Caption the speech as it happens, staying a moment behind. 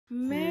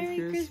Merry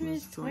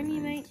Christmas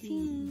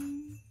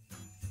 2019.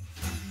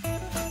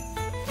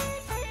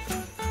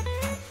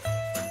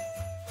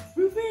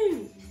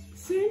 Reuven,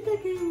 Santa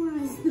came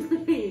last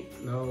night.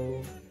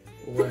 No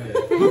way.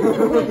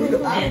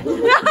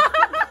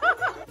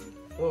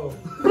 Whoa.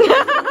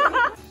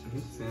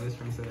 Santa's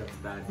trying to say that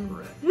bad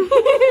breath.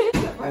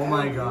 Oh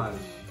my gosh.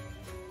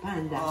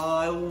 Panda. Oh,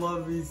 I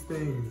love these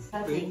things.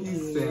 Thank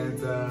you,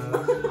 Santa.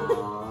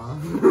 Aww.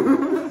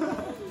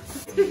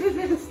 Thank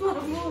you,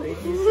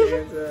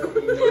 Santa.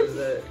 He knows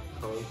that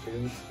home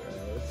feels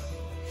stress.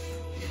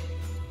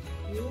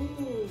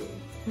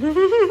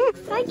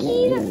 Hi,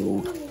 Kita.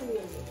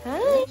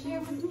 Hi.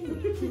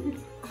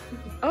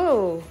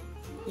 Oh,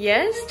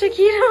 yes,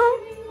 Taquito?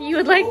 You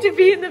would like to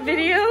be in the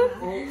video?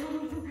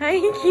 Hi,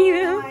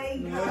 Kita.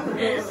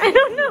 I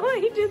don't know why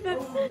you did that.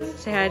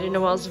 Say hi to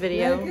Noel's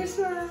video.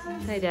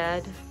 Hi,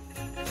 Dad.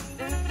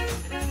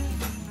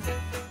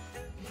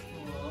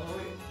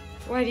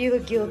 Why do you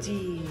look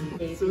guilty?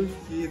 So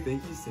cute.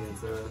 Thank you,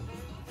 Santa.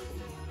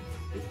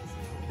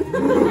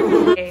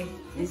 Okay.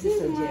 This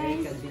is a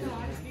Jerica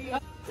dinner.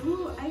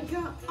 Ooh, I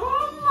got.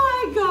 Oh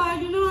my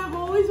God! You know I've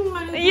always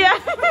wanted. Yeah.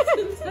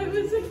 Since I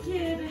was a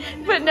kid.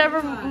 But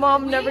never,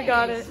 Mom never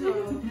got it. So,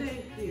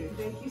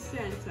 thank you,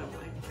 Santa.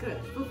 Good,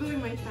 fulfilling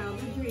my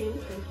childhood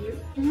dreams. Thank you.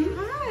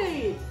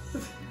 Hi.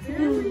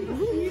 Very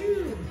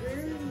cute.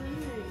 Very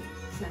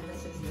nice. Santa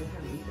says they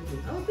have eaten it.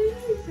 Oh, thank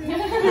you,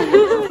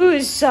 Santa.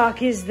 Whose sock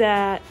is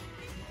that?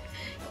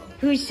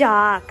 Whose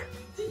sock?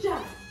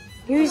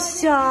 Whose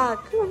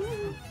sock?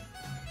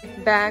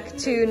 Back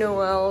to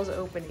Noel's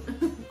opening.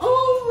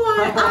 Oh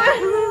my!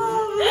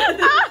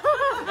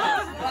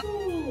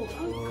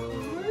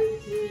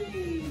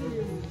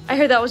 I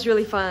heard that was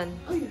really fun.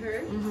 Oh, you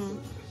heard? Mm-hmm.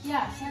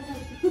 Yeah, Santa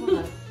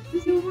was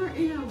You were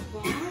in a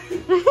box?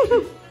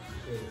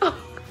 Oh,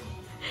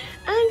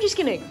 I'm just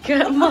gonna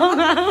gut Mom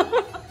out.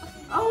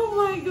 Oh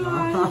my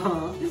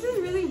God. This is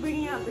really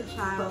bringing out the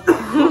child.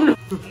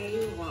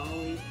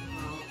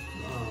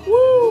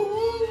 Woo!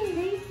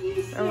 Thank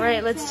you, Santa. All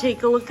right, let's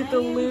take a look at the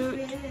loot.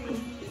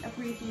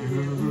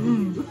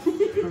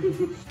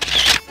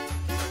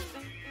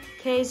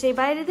 Okay, say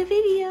bye to the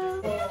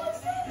video.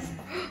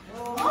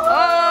 Oh!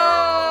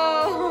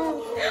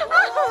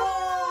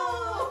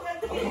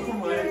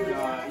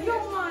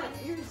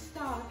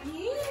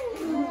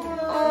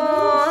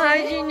 Oh, how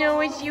did you know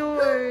it's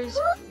yours?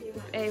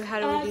 Hey, how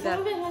do we do that?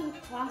 Some of it has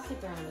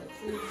plastic around it.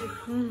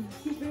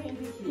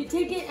 So you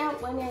take it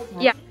out one at a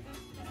time. Yeah.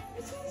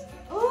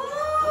 Oh!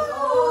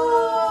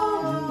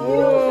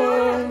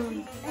 Oh.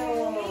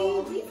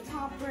 Hey,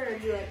 topper.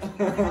 You're like,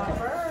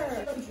 topper.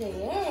 What's it?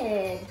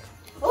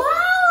 Oh!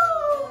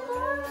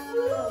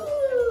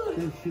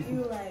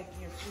 You like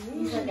your food?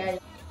 He's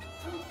like,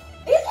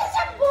 it's just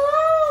a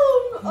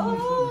bone! Oh,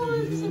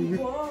 it's just a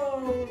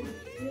bone.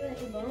 You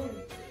like a bone.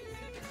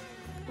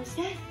 What's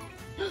that?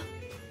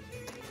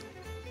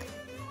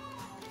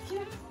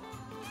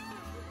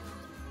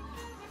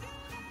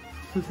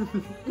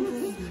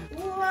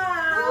 Wow!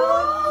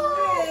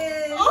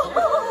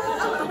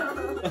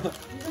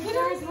 Look at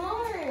our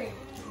smaller.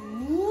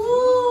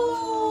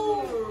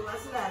 Woo!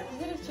 What's that? Is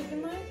it a chicken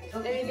leg?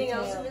 Anything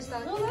else in this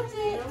time? No, that's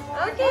it.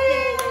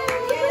 Okay!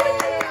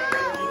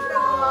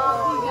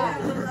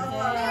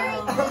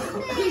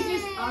 He's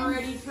just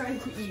already trying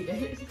to eat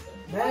it.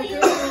 Merry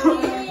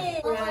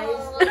Eat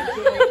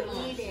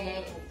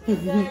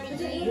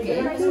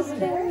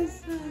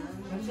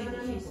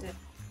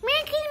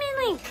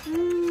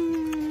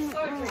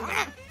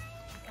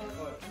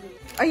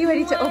Are you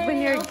ready to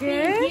open your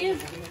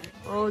gift?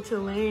 Oh,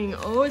 Taling.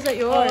 Oh, is that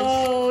yours?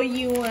 Oh,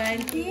 you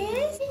want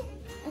this?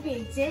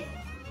 Okay, sit.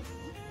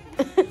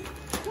 Go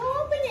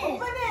open it.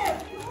 Open it.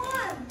 Come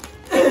on.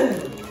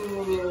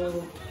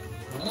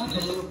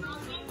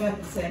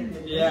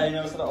 Yeah, he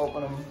knows how to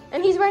open them.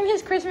 And he's wearing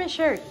his Christmas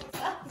shirt.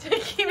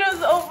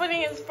 Taquito's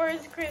opening his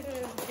first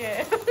Christmas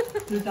gift.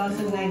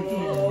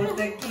 2019. With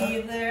the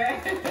key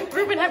there.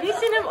 Reuven, have you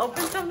seen him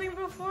open something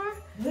before?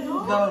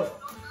 No.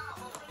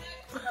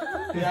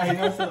 Yeah, he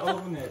knows how to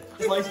open it.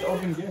 He likes to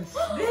open gifts.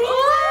 Oh,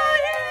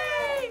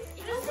 yay!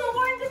 It's so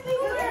hard to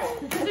figure out.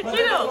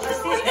 Taquito!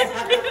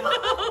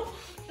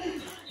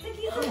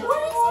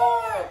 What is it?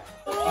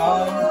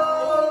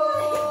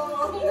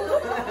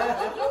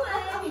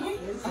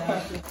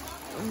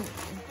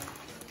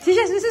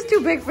 Tijas, this is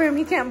too big for him.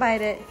 He can't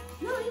bite it.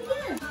 No, you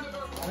can.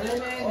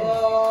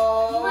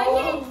 Oh, You like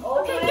it?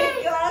 Okay, get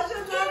it. gosh,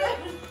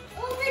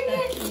 Open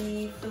it.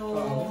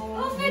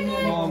 Open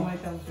it. Oh my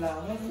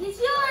God. It's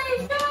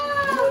yours. Go.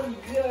 Good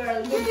girl.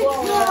 Good Good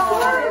boy.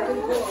 job.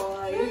 Good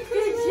boy.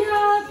 Good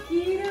job,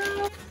 Kito.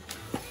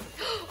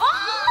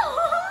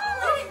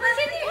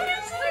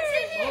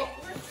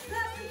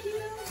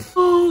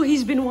 Oh,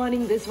 he's been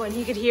wanting this one.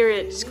 He could hear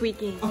it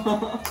squeaking. This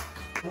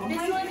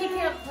one you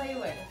can't play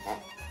with.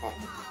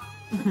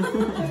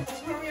 It's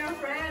from your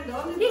friend,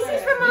 Oliver. This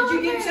is from Did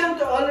you give some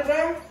to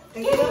Oliver?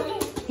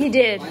 He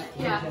did.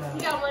 Yeah, he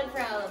got one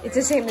for Oliver. It's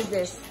the same as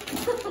this.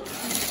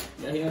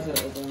 Yeah, he knows how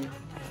to open them.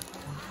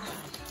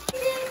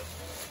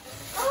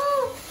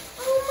 Oh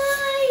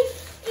my!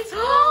 It's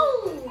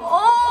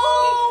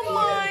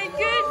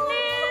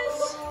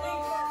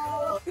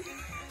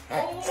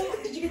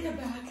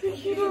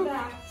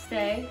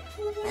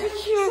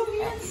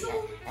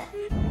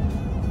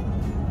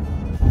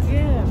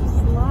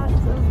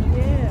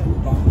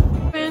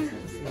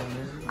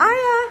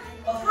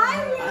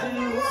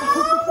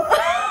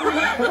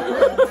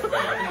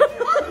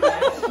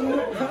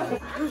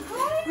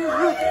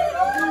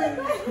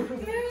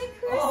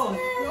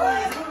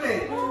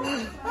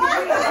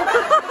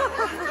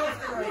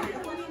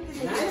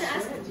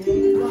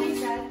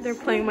They're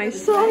playing my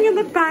song in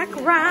the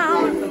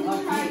background.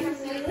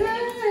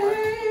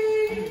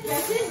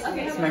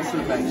 It's my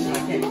sweet back.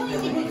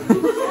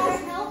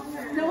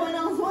 No one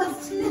else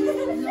wants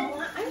to.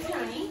 No, I'm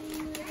trying.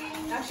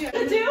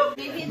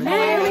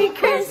 Merry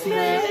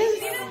Christmas!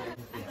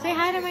 Say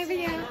hi to my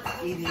video.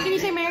 Can you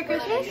say Merry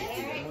Christmas?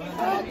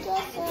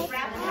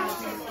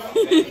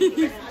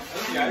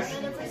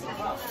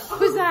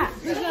 Who's that?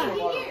 Who's that?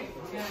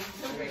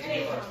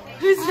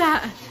 Who's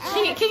that?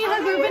 Can you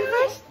hug Reuven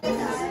first?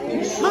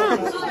 Mom.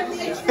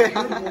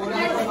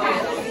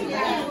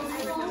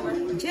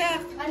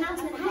 Jeff.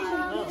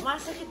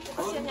 Masakit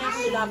kasi niya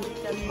silapit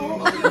kami.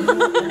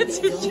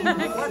 What's the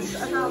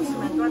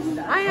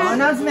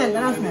announcement?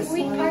 Announcement.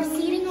 We are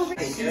seating over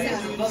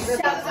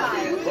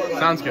outside.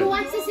 Sounds good. Who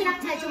wants to sit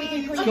outside so we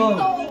can clean? Go. A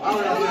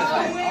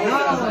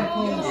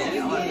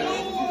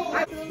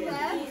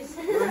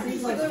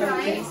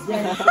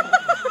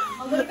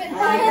little bit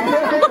higher.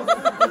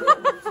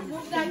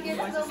 Move that gear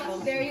so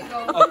much. There you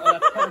go.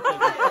 That's perfect.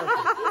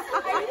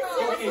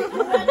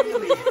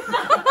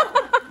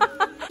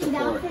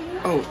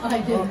 Oh, I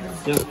did.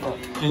 Yes.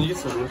 Can you get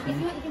some with me?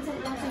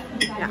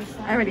 Yeah,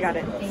 I already got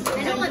it. I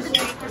don't want to.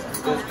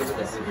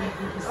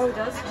 Oh, it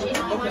does?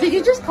 Did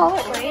you just call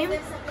it lame?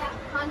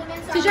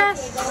 To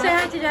Jess. Say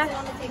hi to Jess.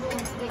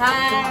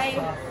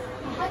 Hi.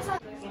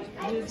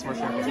 It's more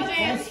sharp.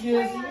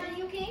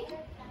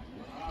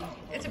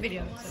 It's a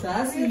video.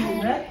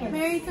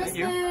 Merry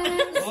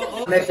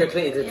Christmas. Make sure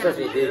clean it. Trust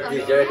me,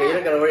 these Jericho. You're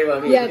not gonna worry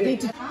about me. Yeah, they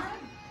do.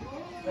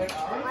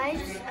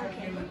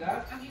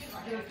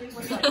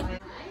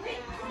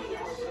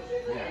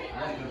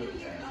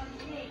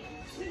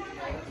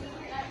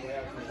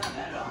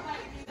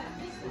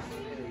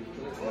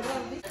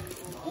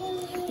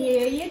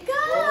 Here you go.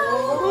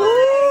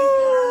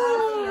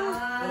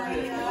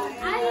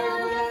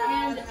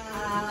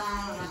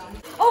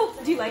 Oh,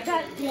 do you like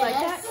that? Do you like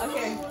that?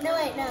 Okay. No,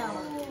 wait, no.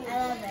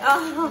 I love it.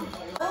 Oh.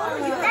 I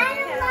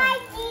don't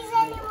like these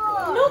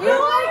anymore. No, you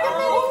like them.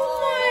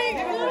 Oh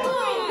my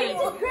god. Give it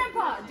to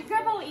Grandpa.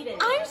 Grandpa will eat it.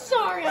 I'm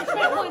sorry. I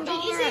spent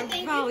 $1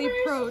 at Valley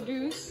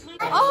Produce.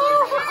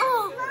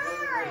 Oh.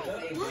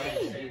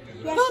 Why?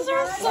 Those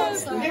are so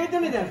good. Give it to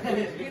me then.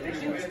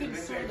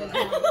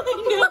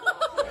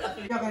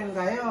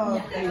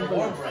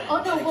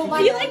 Oh, no, we'll buy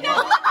Do you like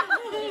that?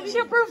 She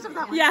approves of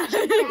that one. Yeah. That's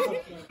the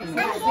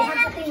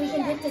thing we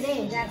can do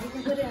today. That we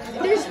can put it on the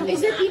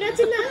Is there peanuts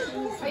in that?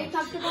 Are you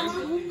comfortable? Do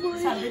you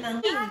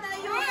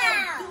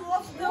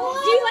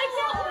like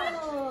that one?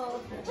 Oh,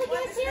 look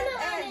at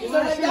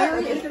Santa.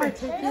 Sherry in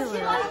particular.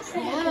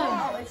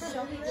 Yeah. It's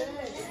so good.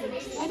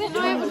 I didn't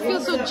know I would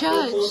feel so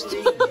judged.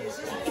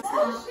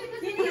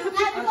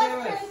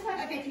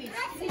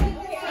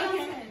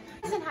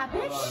 Doesn't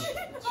happen.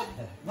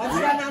 What's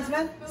the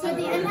announcement? So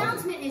the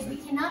announcement is we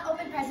cannot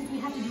open presents. We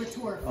have to do a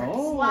tour first.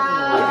 Oh.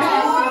 Wow.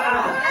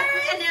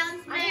 That's the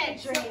announcement.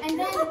 And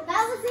then that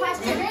was the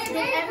question.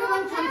 Did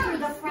everyone come through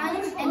the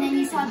front and then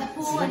you saw the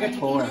pool? Like a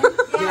tour. I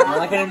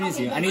like it in a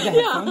museum. I need the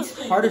headphones.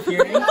 Hard of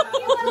hearing. This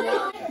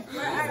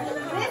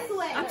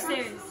way.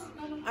 Upstairs.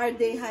 Are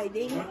they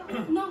hiding?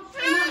 No.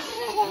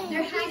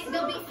 They're hiding.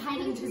 They'll be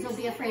hiding because they'll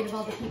be afraid of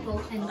all the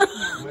people. And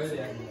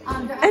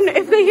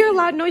if they hear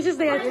loud noises,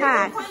 they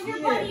attack. Find your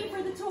buddy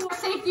for the tour.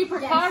 Safety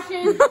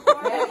precautions.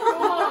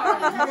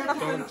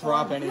 Don't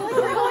drop anything.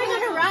 We're going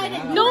on a ride.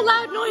 No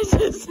loud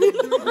noises.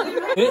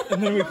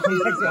 And then we come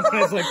back down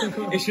and it's like,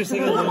 it's just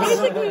like a little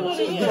You're going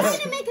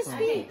to make a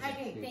speech.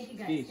 Okay, thank you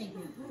guys. Thank you.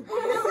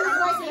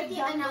 Safety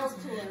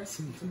announcement.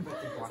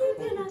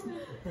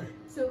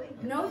 So,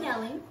 no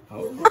yelling.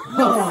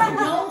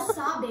 No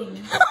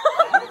sobbing.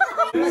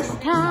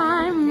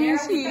 Time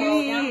is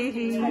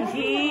here.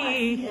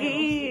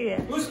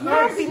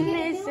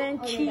 Happiness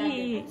and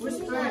cheese.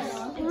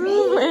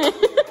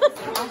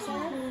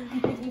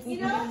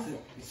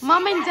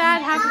 Mom and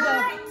Dad have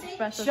the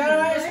special.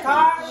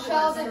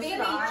 Shells and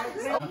baby.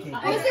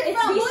 Who's it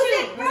from? Who's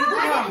it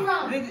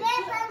from? They're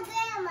from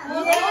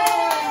Grandma.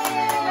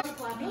 Yay!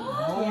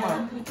 Oh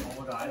my. Oh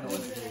my God, I know what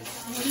it is.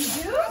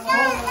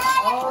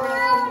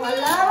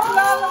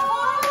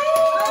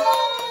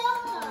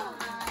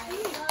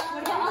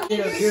 You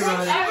do? Here,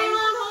 Ron.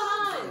 Everyone,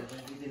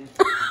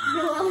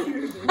 hold on.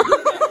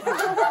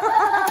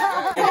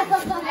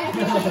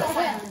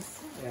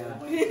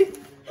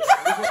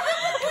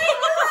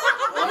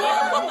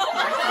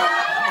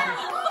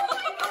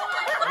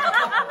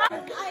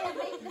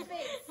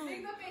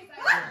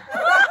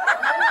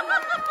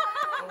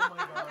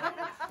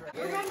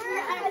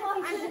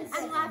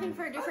 I'm laughing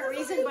for a different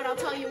reason, but I'll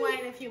tell you why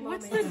in a few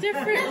moments. What's the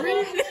different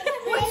reason?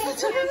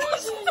 What's the different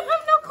reason? I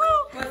have no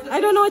clue. I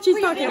don't know what she's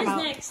talking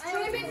about. Next.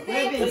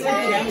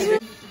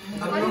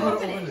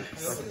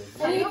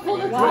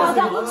 Wow,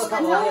 that looks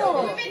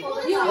cool.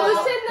 You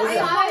loosen the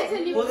sides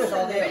and you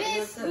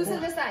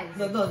Loosen the sides.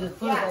 No, just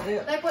put it all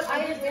there. Like what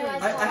I just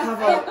realized. I have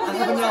a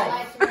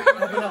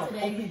no.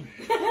 Open.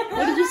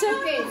 What did you say?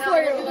 Okay, now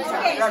we're going to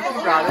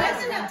Got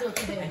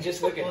it. And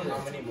just look at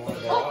how many more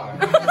there are.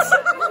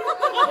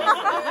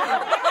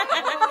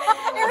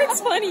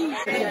 Eric's funny.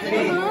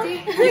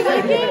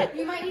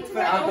 You might need to for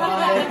alcohol.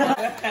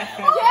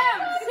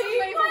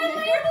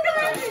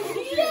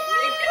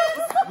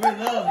 We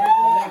love it.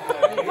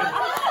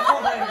 Oh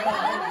my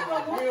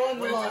god. We won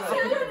the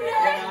lottery.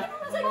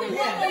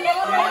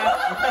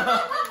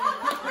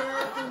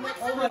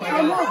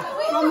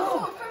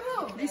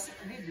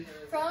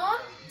 From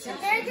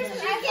America's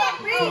Chicken.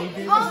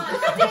 Oh,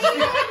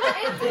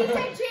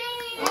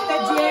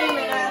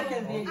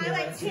 I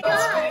like chicken.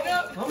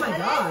 Oh my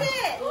god.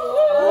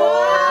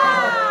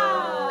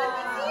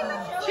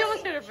 She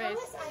almost hit her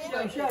face.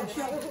 Show.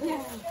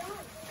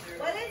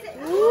 What is it?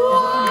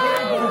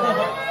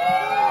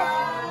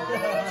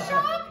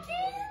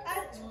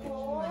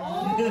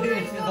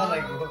 She's all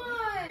like, whoa.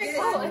 I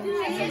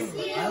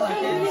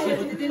like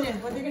it.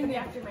 What are you gonna be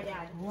after my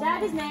dad?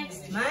 Dad is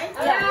next. Mine?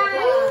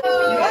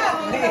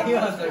 Yeah. Hey, you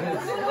also good.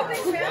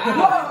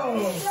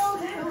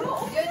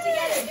 Do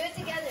it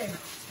together.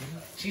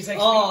 She's like,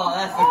 oh,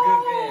 that's a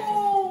good bit.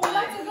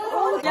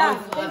 Yeah.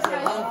 That's a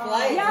long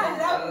flight. Yeah,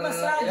 that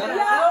massage. Yeah.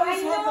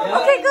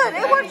 Yeah. Okay, good.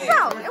 It works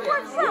out. It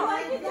works out.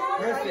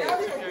 Perfect.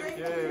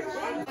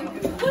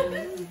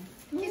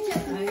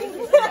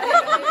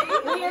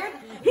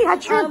 He had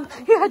shrimp.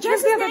 He had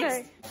shrimp the other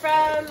day.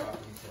 From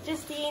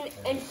Justine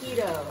and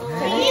Hito.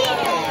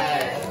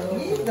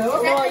 No.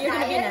 Oh, you're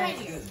gonna be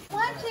next.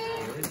 What's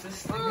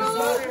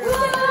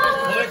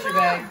your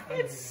bag?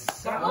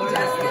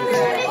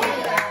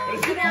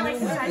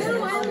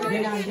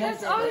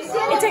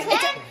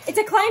 It's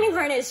a climbing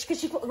harness because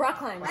she rock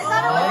climbs.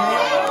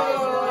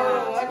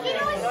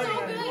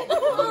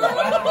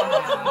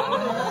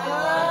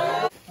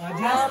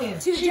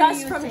 To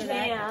Just from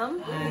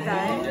Jam.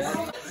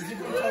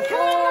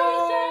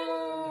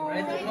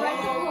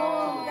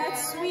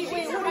 That's sweet.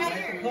 Wait, what is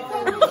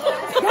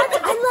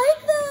it? I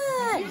like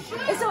that.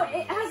 And so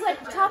it has like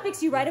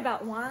topics you write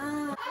about.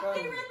 Wow.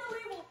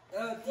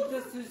 Tito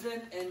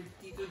Susan and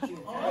Tito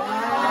June.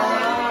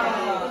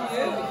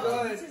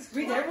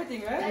 Read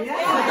everything, right?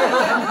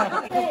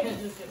 Yeah.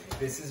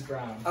 This is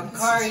brown.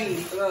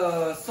 Akari,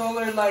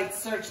 solar light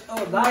search.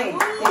 Oh, light.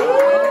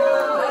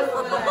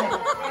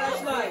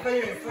 Flashlight.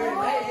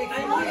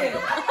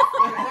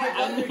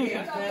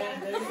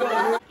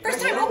 First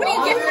time opening a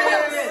gift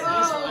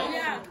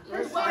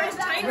First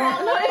time.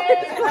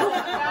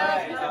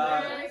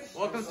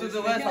 Welcome to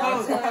the West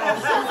Coast.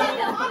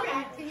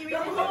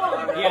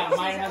 Yeah,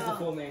 mine has the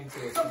full name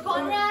too.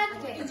 Conrad.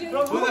 Who's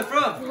it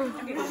from?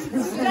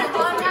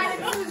 Conrad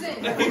and Susan.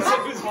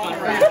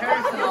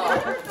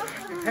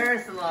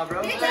 Paris-in-law, bro.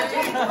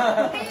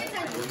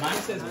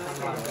 Mine says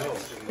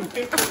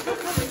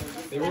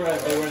they were a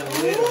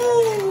little.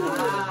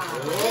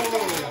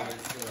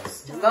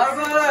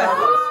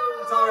 Starbucks!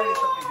 It's already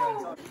something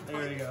good.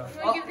 There we go.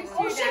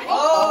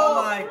 Oh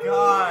my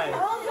god.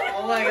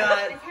 Oh my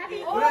god.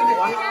 What is it?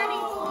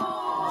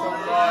 Oh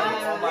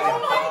my god.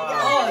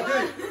 Oh,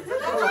 dude.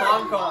 From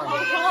Hong Kong.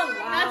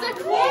 That's a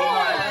cool Oh,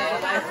 one.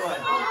 that's a nice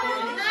one.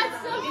 That's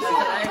so This is cool.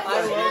 an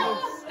iPhone.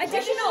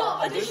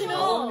 Additional.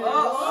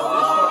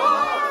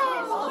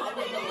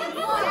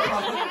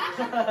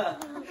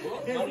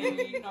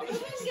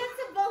 Gets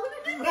a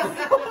bonus.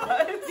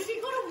 Did he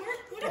go to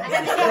work?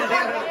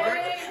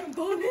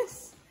 Bonus.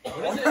 Oh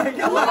my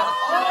god.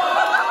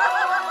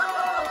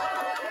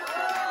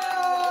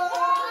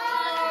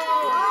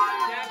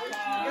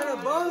 Got a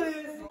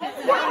bonus.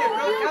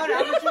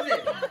 How much is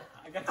it?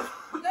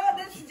 No,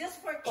 that's just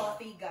for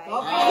coffee, guys.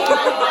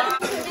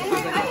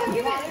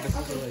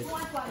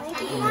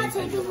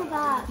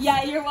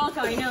 Yeah, you're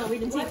welcome. I know. We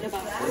didn't take the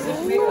box.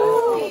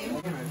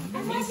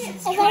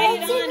 Try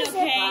it on,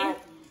 okay?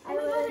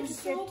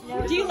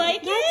 Do you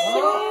like it?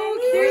 Oh,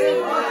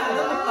 cute.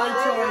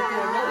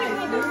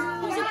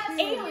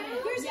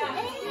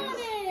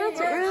 That's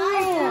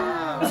really.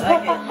 I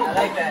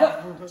like that.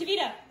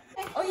 Javita.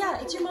 Oh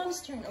yeah, it's your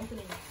mom's turn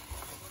opening.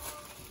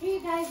 Here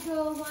you guys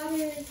go.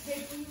 Water.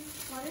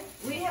 Water?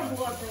 We have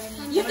water.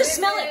 You have to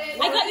smell it.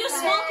 I got you a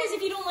smell because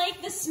if you don't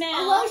like the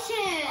smell.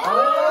 Lotion.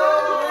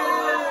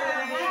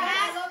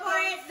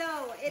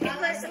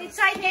 It's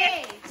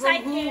sidekick.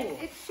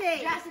 It's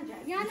shade.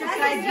 Yeah,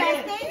 thank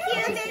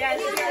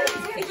you.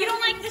 If you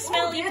don't like the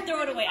smell, you can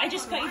throw it away. I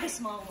just got you the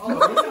small one.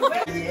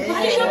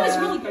 The show was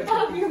really good.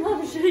 Oh, your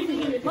mom is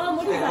shaking it. Mom,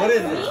 what is that? What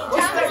is it?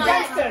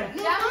 Dexter.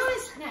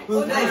 Who's next?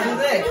 Who's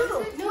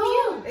next? No,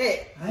 you.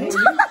 Hey.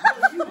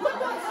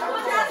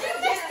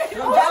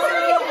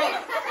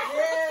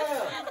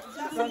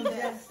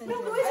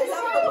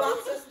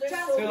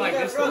 So like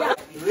this one.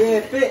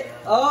 Rip it.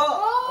 Oh.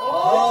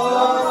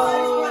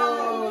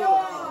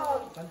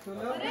 No,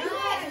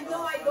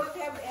 I don't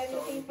have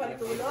anything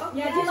pantulog.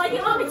 Yeah, do you like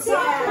it? Mom, it's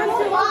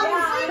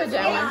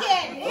Pajamas.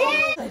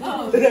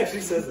 It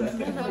actually says that.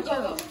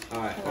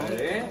 Alright,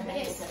 ready?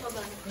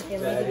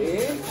 Ready?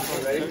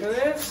 You ready for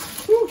this?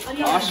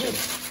 Awesome.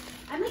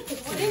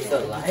 It's the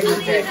lie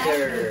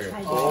detector.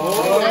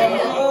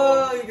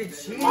 Oh, you can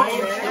cheat, man.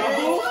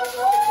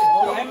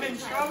 I'm in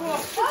trouble.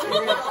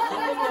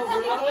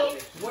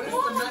 What is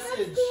the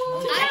message?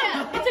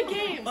 It's a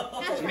game.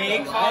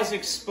 May cause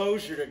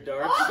exposure to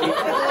dark. Mom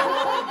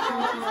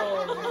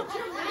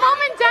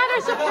and Dad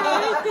are surprised.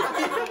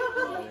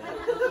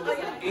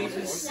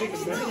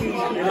 16.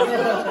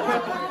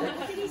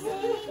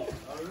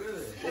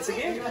 It's a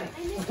game.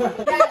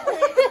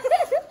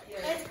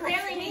 It's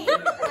really neat.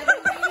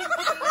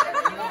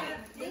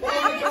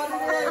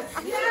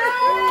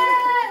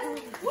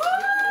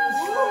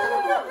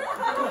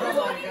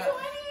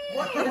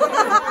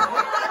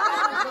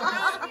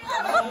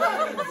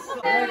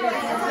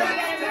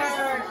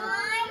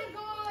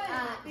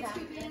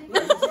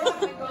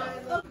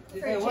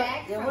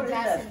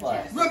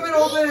 Rip it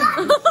open!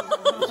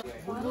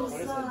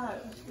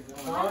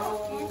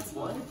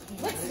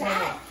 What's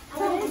that?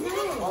 Oh,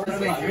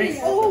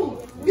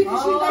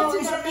 because she left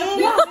it in.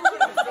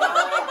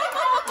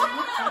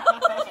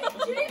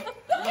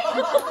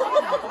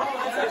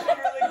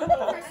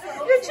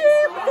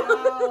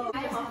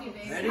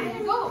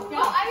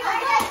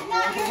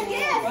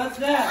 What's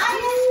that?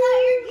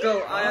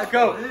 Go, Aya,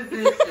 go! This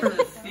is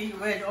a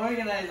secret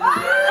organizer. Nice.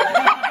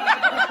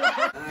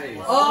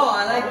 Oh,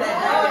 I like that.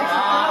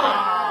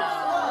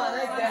 Oh, I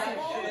like that.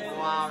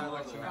 Wow,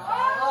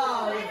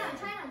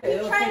 Oh,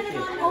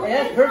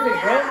 yeah, that's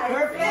perfect, bro.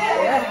 Perfect. Yeah,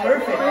 that's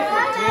perfect.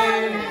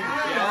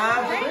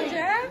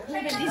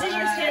 These are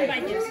your standby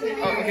gifts. Oh,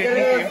 okay,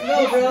 thank you. No,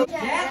 bro.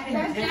 Jack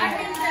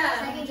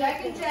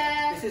and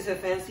Jack. This is a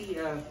fancy,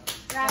 Yeah,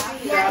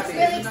 it's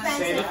really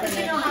expensive.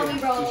 You know how we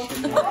roll.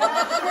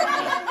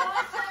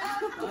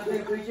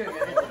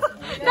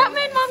 That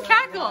made Mom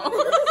cackle.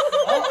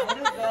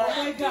 Oh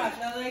my gosh,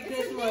 I like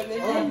this one.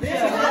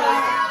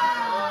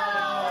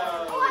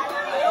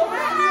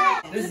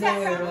 This is the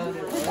way around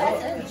it.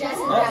 Jess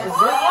and Oh, Jack. is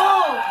that? Oh!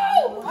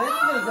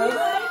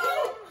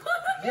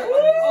 Yeah, oh,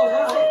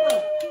 wow.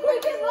 Wait,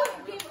 guess what?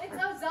 It's a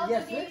Zelda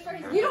game for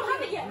his. You don't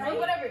have it yet, right?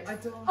 Whatever. I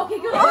don't. Okay,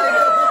 good.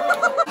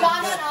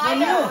 John and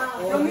Aya.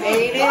 From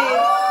 80.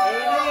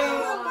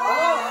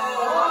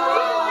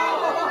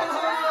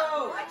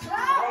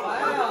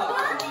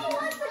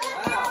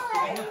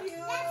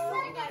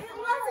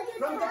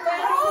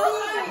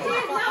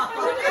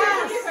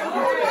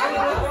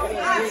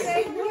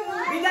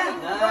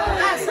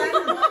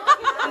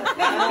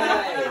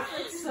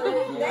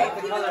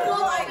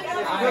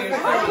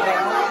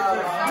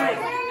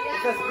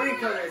 It's a spring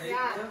color, dude.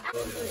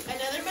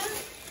 Another one?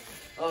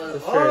 Oh,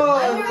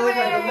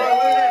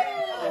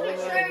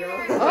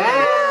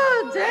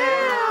 Oh,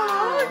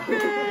 damn.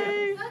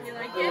 Okay. You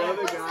like I love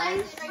it,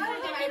 guys.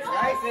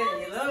 Nice, you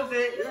love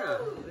it. Yeah.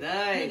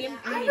 Nice.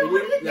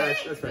 Yes,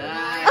 that's right.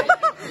 Nice.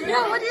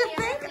 Yeah, what do you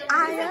think,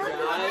 Aya?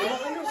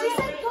 She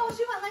said go,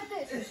 she went like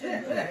this.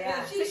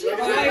 She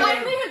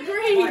finally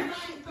agreed.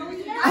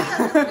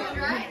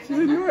 right? She's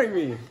ignoring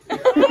me.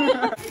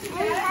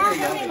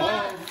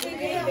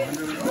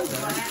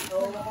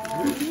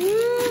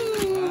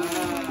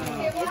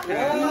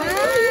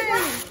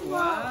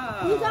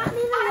 Wow. You got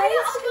me the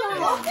race gun.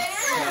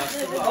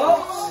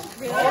 Oh,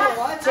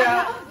 watch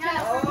out.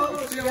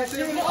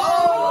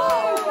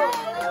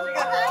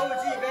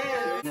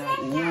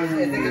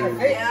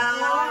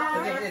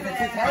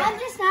 I'm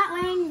just not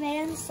wearing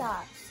Vans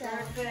socks. So.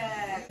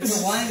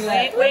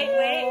 Wait, wait,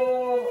 wait.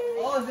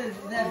 Oh, is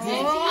that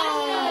big?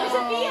 There's a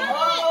bee on it.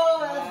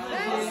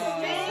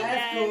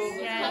 That's cool.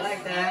 Yes. I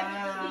like that.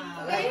 I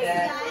like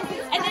that.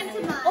 And then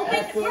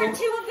open part 2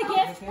 of the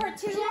gift. Part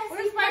 2.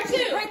 Where's part 2?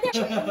 Right there.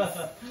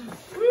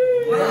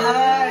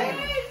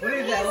 Nice. What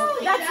is that?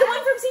 That's the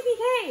one from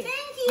CPK.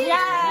 Thank you.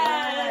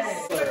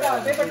 Yes.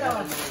 Paper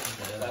towel.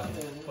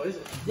 What is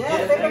it?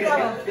 Yeah, paper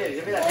towel.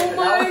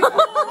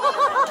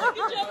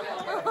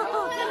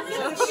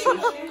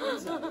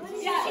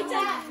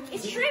 Yeah,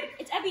 it's shrimp.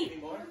 It's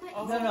Ebby.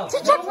 No. To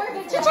check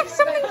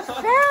something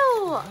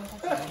fell.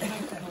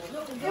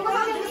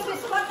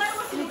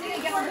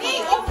 Hey,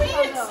 open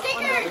it,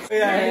 stickers.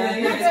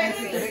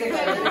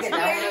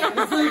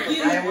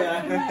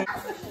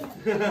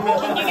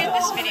 Can you get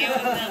this video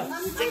of them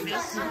like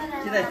this?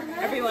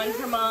 Everyone,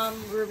 her mom,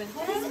 Reuven.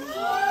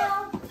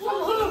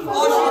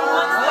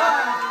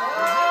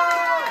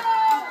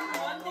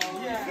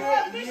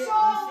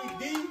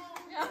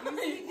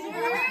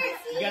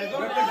 You gotta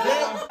go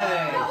represent.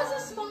 That was the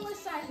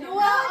smallest size. Well,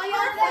 I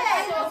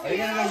got Are you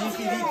gonna go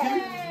UCD too?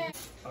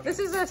 This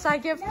is a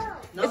side gift.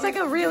 It's like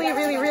a really,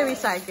 really, really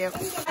side gift.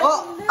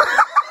 Oh.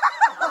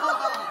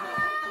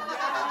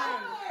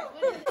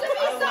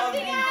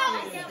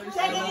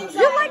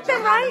 You like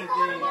them, right?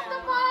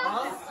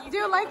 Do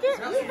you like it?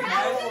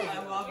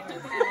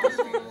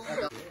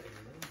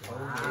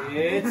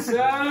 It's an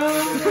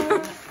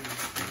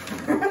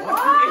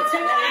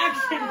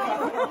action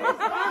card.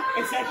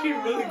 It's actually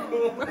really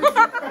cool.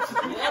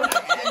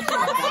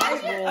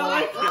 I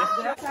like it.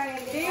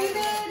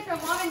 David from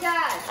Mom and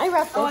Dad. I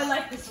wrapped this. Oh, I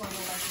like this one.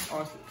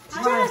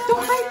 Jess,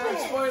 don't hype it.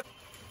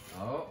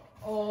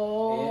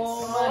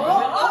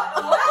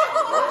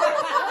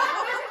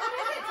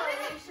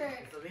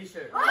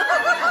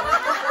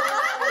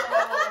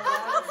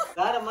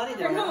 Got a money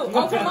there. From who?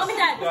 Oh, from Mom and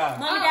Dad. Yeah.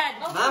 Mom and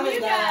Dad. Mom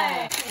and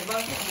Dad.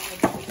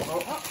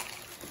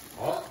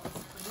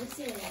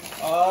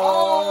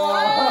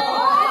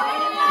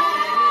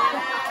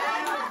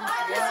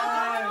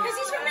 Because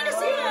he's from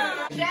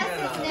Minnesota. Jess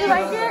is You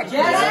like it?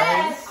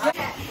 Yes.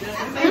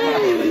 Yes.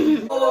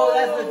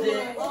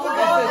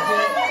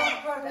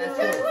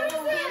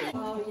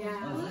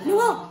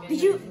 Noel,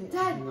 did you?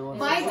 Dad,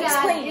 my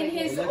dad, in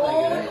his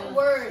own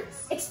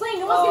words. Explain.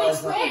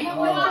 Noel's gonna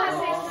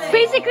explain.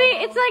 Basically,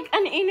 it's like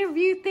an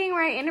interview thing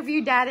where I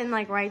interview Dad and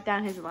like write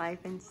down his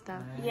life and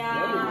stuff.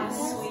 Yeah,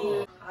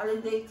 sweet.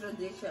 Holiday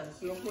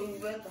traditions. Yung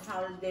favorite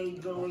holiday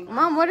growing up.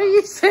 Mom, what are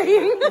you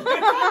saying? I'm in the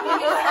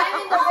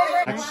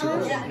river.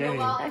 Actually, I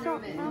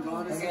don't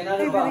know. Okay, I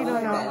really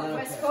don't know.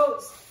 West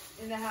Coast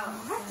in the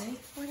house.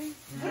 What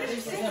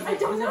does it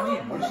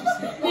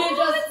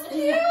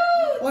mean?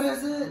 What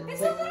is it?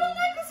 It's a little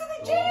necklace with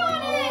a J on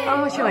it.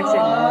 Oh, she likes it. So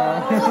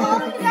all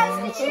of you guys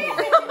can share.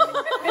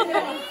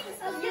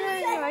 Yeah,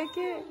 you like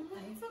it?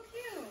 It's so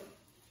cute.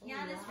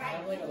 Yeah, that's right.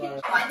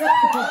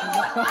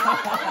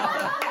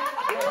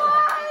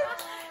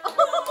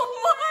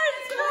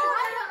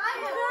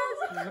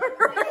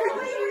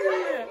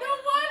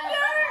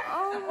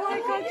 Oh my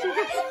God, she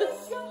gets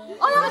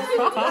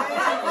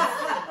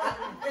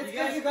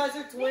You guys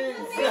are twins.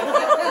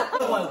 That's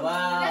Oh,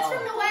 wow.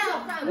 from Noel.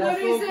 That's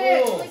so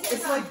cool.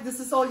 It's like, this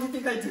is all you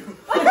think I do.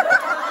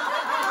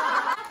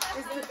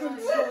 It's the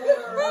controller.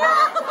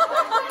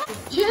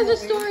 She has a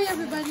story,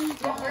 everybody.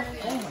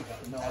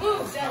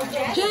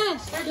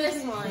 Jess.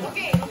 This one.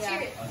 Okay, let's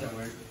hear it.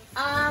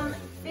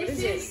 This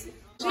is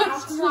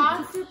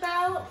talked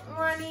about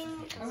running.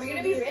 Are we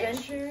gonna be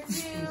adventure to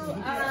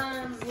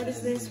What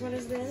is this? What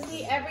is this?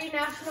 see every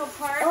national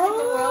park in the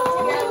world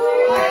together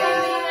in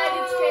the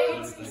United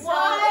States.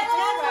 What?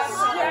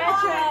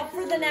 Scratch out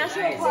for the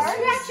national park.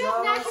 Scratch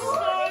up national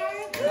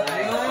park.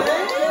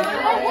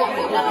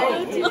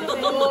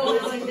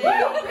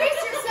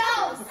 Brace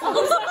yourselves.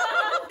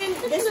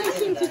 This may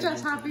seem to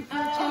just happy for a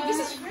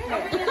change.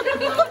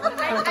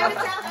 I was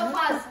telling,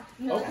 pause.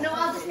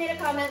 Noel just made a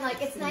comment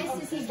like, it's nice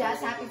to see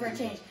Jess happy for a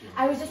change.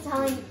 I was just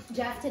telling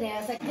Jeff today, I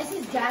was like, this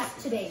is Jess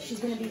today. She's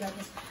going to be like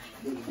this.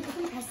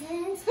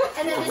 Presents.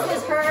 And then this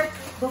is her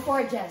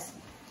before Jess.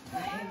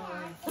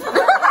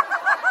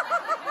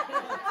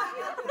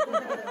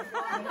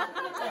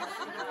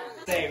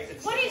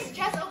 What is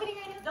Jess opening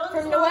right now?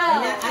 From Noel. Oh,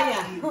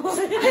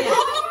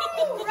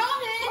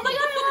 ramen. Oh my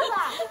God,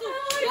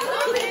 I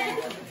love that.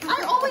 I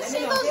always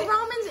see those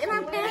ramens in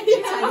our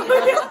pantry.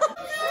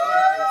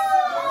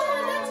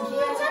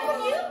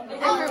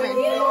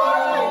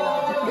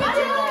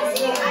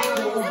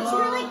 That's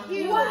really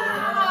cute.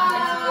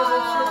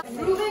 Wow.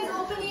 Reuven,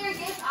 open your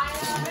gift.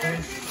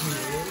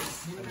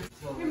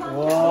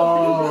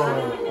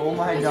 Whoa. Oh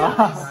my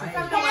God.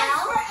 From Noel.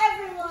 For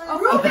everyone.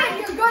 Reuven,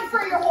 you're good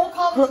for your whole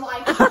college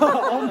life.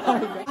 Oh my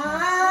God.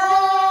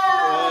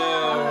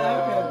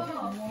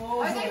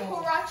 Are they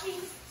Kurachi?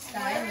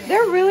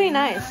 They're really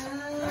nice.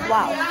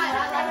 Wow.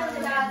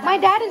 My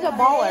dad is a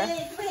baller.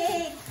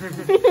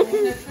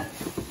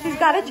 He's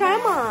got to try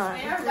them on.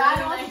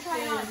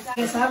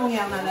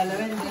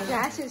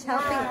 Josh is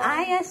helping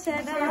Aya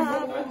set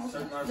up.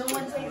 No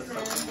one takes them.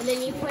 And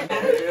then you put...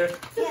 Yeah,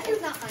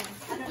 it's not mine.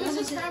 This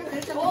is from...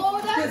 Oh,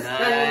 that's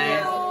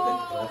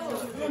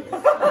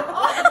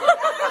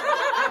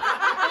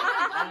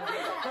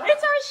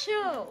It's our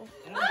show.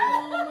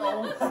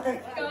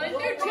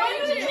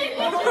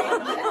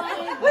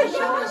 Wait,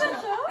 show us a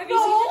show?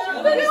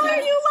 Why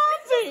are you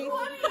laughing?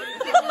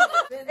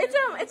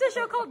 It's a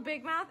show called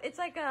Big Mouth. It's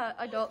like a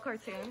adult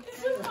cartoon.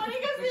 It's just funny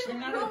because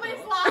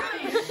Reuven's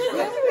laughing.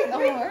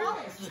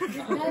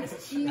 That's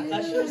cute.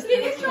 Can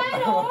you try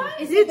it on?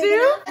 You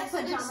do? That's a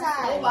big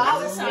size. Oh, wow,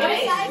 the size. What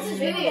size is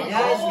it?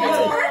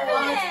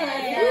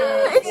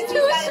 It's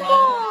too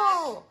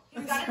small.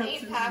 You got an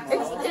 8-pack. Can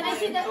I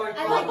see that? I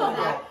like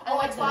that.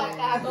 Oh, it's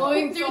 5-pack.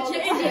 Going through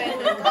chicken.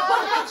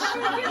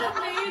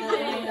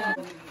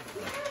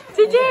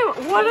 TJ,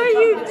 what are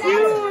you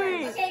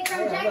doing? Okay,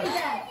 from Jack to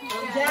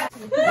Jack.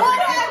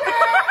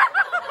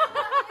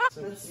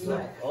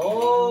 Oh.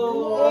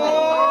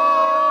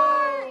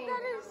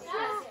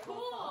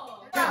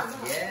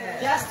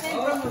 Justin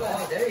from the wall.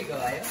 There you go,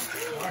 Aya.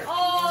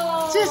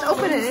 Just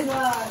open it.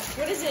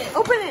 What is it?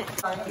 Open it.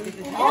 Turn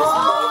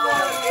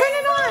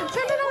it on.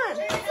 Turn it on.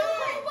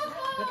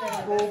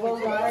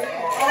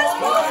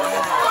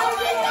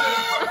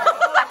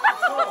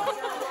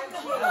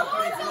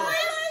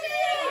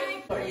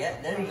 Yeah,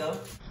 there you go.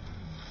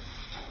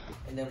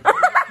 And then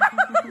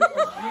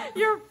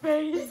Your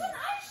face.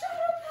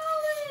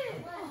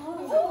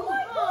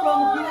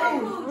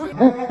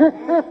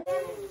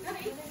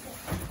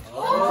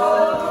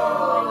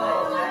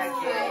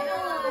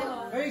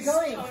 Where are you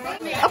going?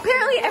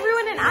 Apparently,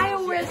 everyone in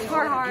Iowa wears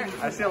Carhartt.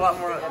 I see a lot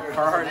more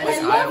Carhartt in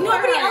Iowa.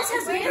 Nobody else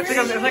has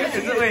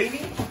It's like, wait.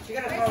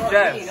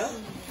 Jess.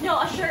 No,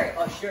 a shirt.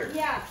 Oh, sure.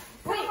 Yeah.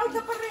 Wait,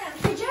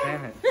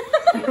 Damn it.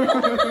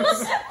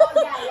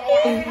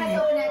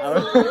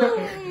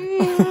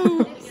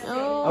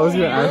 I was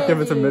gonna ask if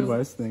it's a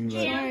Midwest thing, but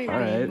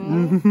alright.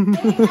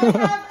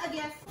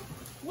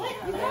 what?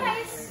 You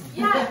guys?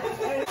 Yeah.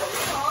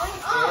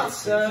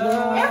 It's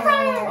Air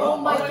fryer. Oh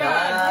my God.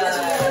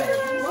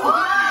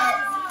 What?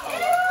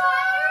 Air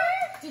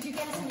fryer? Did you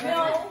get us a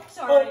No,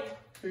 sorry.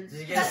 did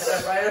you get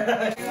that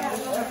right?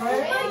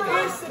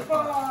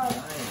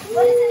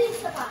 What is an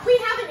Instapot? We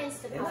have an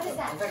Instapot. What is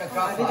that? It's like a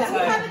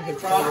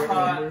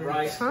crock-pot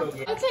rice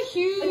cookie. That's a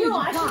huge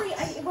No, actually,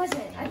 it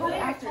wasn't. I bought it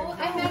after. I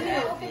had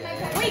to open my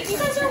package. Wait, you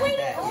guys are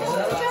waiting? Oh,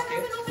 Jeff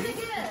hasn't opened it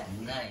yet.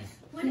 Nice.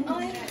 When I...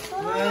 What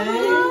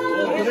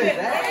is that?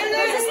 And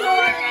there's a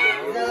story.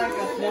 Is that like a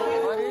smoke?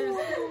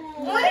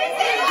 What is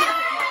it?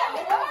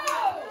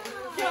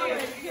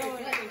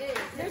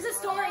 There's a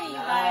story, you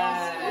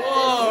guys.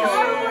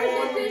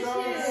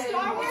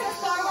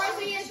 Star Wars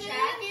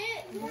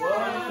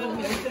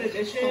Limited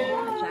edition.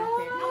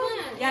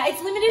 Yeah,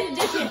 it's limited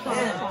edition.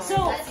 So.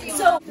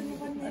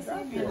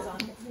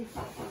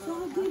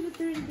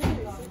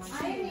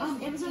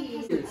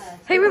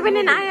 Hey, Reuven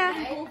and Aya.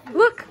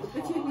 Look.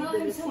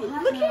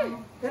 Look here.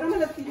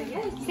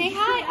 Say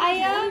hi,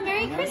 Aya.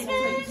 Merry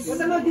Christmas.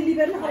 Aya,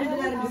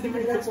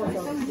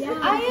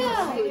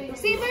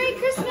 say Merry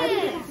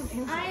Christmas.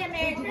 Aya,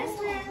 Merry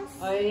Christmas.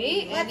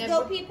 Let's go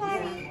pee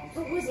party.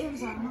 What was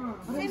Amazon,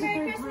 Mom? Say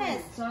Merry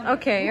Christmas.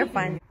 Okay, you're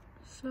fine.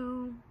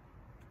 So,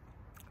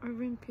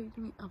 Reuven picked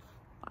me a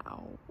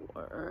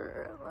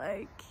flower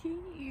like he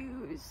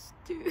used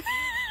to.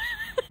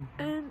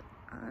 And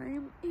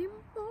I'm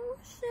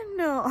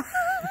emotional.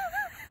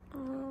 I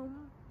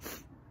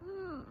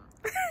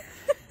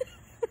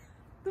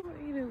want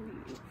you to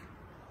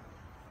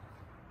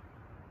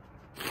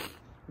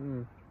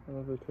leave. I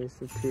love the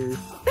taste of tears.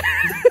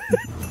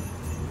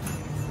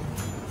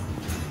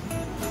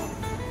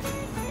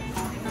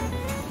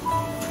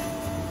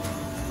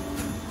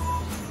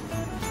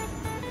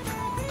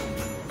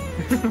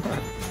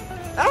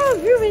 Oh,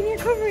 Reuven, you're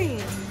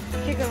covering.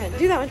 Okay, go ahead.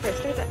 Do that one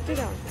first. Do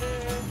that one.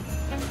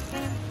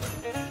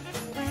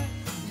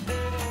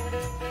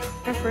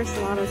 Our first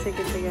lotto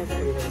ticket together.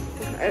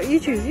 You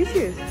choose.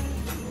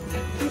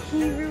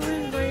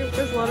 Reuven, buy your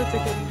first lotto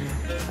ticket.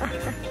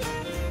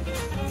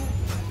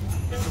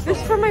 This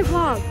is for my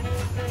vlog.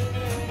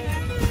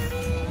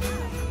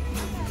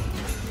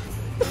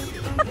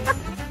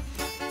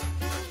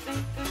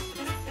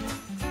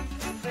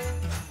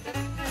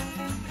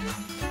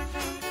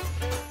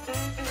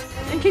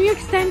 And can you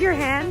extend your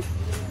hand?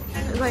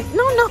 Like,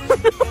 no,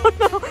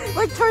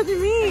 like towards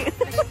me.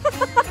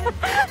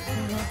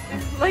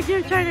 Like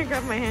you're trying to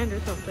grab my hand or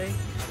something.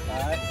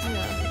 Yeah.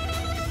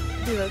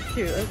 Dude, that's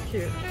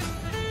cute.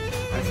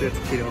 I see it's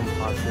keto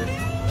imposter.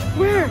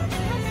 Where?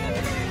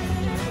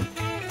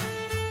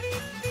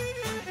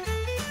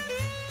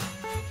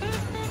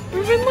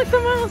 Reuven, look, the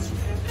mouse.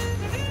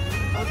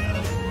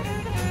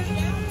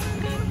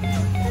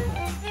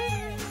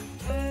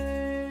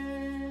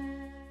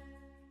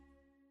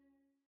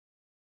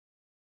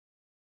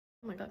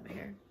 Oh my god, my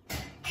hair.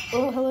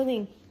 Oh, hello,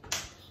 Ling.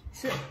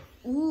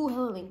 Ooh,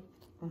 hello, Ling.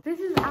 This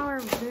is our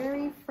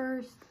very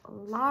first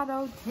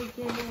lotto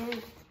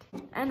ticket.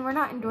 And we're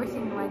not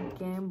endorsing like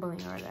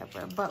gambling or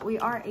whatever, but we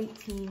are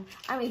 18.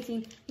 I'm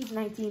 18, he's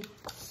 19,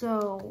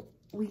 so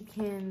we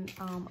can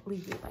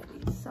legally buy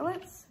these. So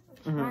let's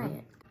try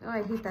it. Oh,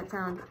 I hate that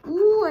sound.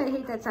 Ooh, I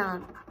hate that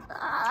sound.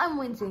 I'm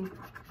wincing.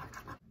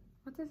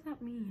 What does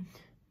that mean?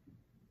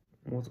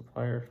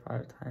 Multiplier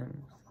 5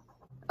 times.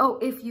 Oh,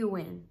 if you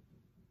win.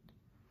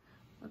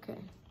 Okay,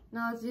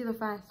 now let's do the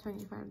fast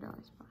 $25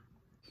 spot.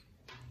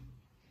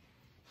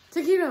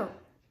 Taquito,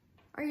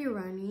 are you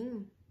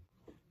running?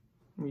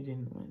 We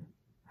didn't win.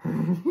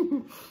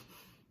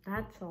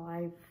 That's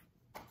life.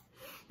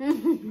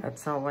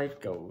 That's how life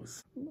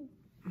goes.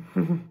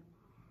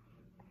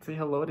 Say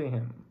hello to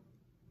him.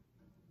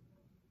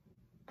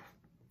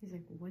 He's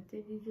like, what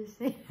did you just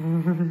say?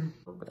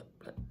 Blah, blah,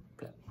 blah.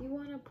 You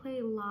want to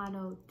play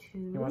lotto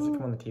too? He wants to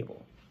come on the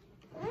table.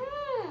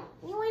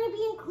 You want to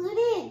be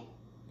included.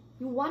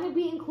 You want to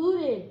be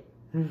included.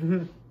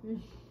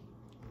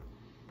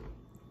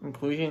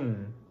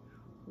 Inclusion.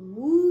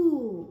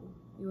 Woo.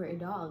 You are a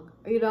dog.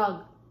 Are you a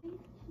dog?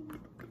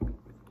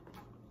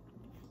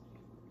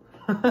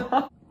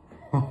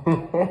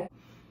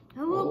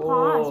 Hello,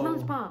 paw. It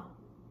smells paw.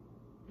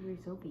 Very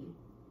soapy.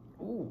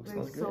 Ooh, Very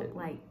smells good.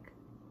 soap-like.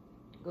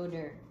 Go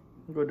there.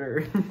 Go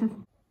there.